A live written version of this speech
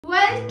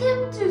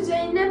Welcome to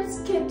Zainab's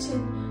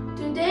Kitchen.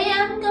 Today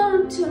I'm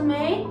going to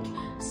make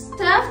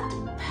stuffed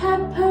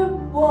pepper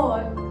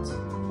board.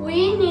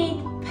 We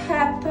need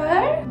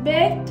pepper,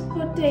 baked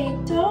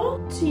potato,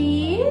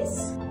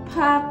 cheese,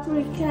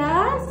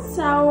 paprika,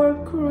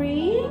 sour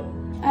cream,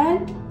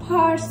 and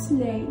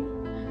parsley.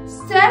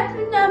 Step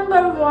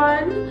number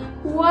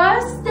 1,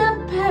 wash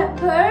the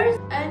peppers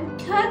and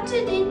cut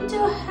it into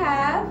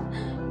half.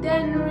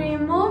 Then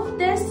remove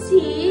the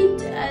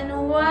seed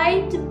and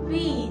white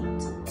beet.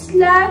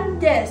 Like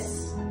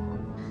this.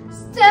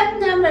 Step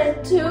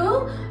number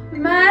 2,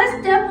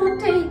 mash the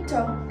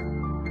potato.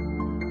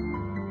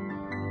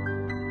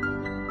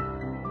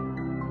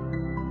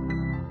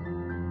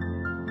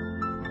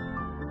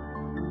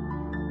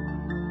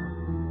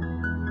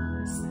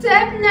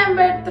 Step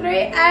number 3,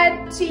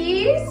 add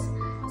cheese,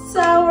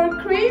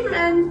 sour cream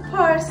and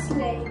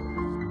parsley.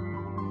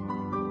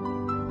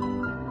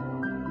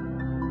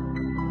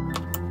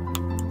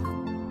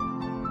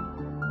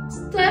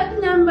 Step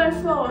number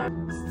 4,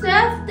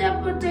 stuff the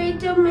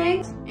potato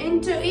mix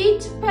into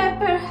each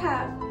pepper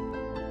half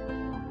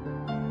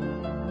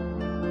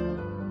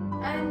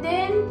and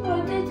then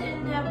put it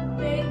in a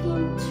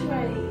baking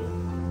tray.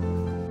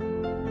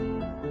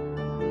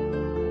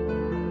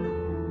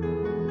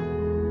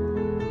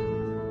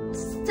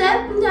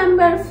 Step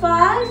number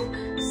 5,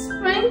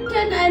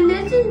 sprinkle a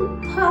little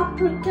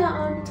paprika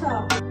on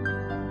top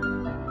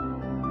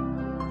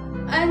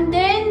and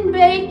then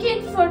bake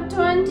it for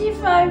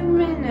 25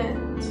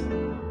 minutes.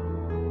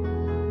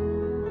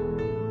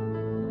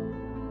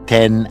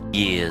 10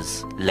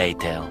 years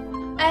later.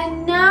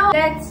 And now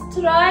let's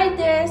try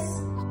this.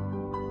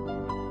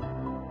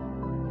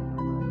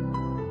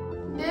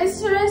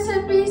 This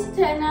recipe is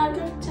 10 out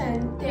of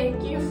 10.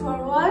 Thank you for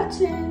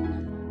watching.